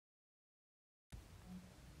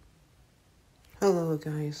Hello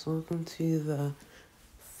guys, welcome to the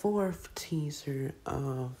fourth teaser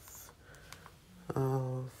of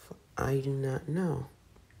I Do Not Know.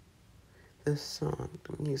 The song,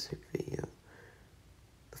 the music video,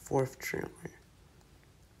 the fourth trailer.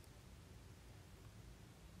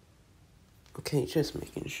 Okay, just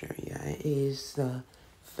making sure, yeah, it is the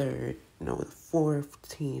fourth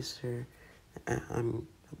teaser I'm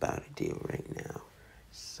about to do right now.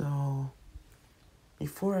 So,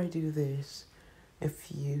 before I do this,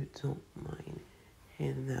 if you don't mind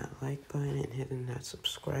hitting that like button and hitting that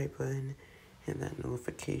subscribe button and that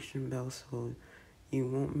notification bell so you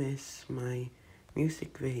won't miss my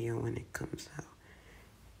music video when it comes out.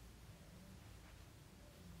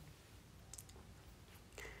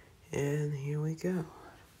 And here we go.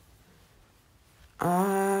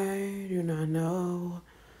 I do not know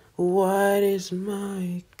what is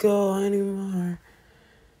my goal anymore.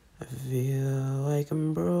 I feel like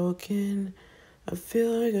I'm broken. I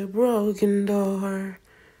feel like a broken door.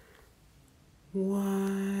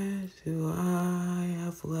 What do I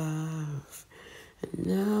have left? And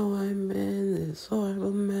now I'm in this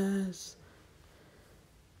horrible mess.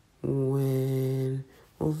 When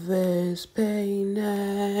will this pain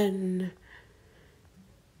end?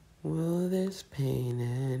 Will this pain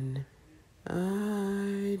end?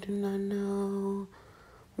 I do not know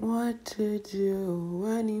what to do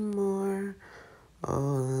anymore. Oh,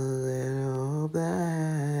 little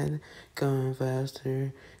blood, gone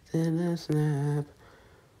faster than a snap.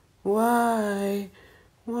 Why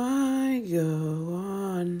go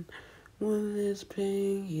on when this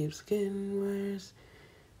pain keeps getting worse?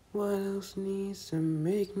 What else needs to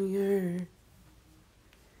make me hurt?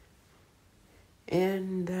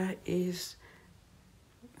 And that is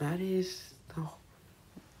the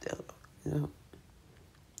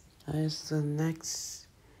next.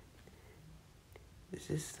 This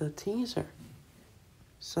is the teaser.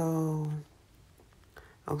 So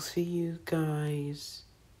I'll see you guys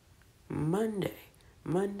Monday.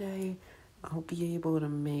 Monday, I'll be able to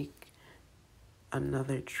make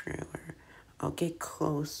another trailer. I'll get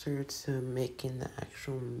closer to making the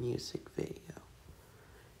actual music video.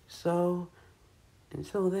 So,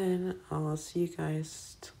 until then, I'll see you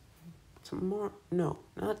guys tomorrow. No,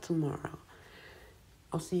 not tomorrow.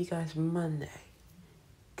 I'll see you guys Monday.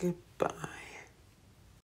 Goodbye.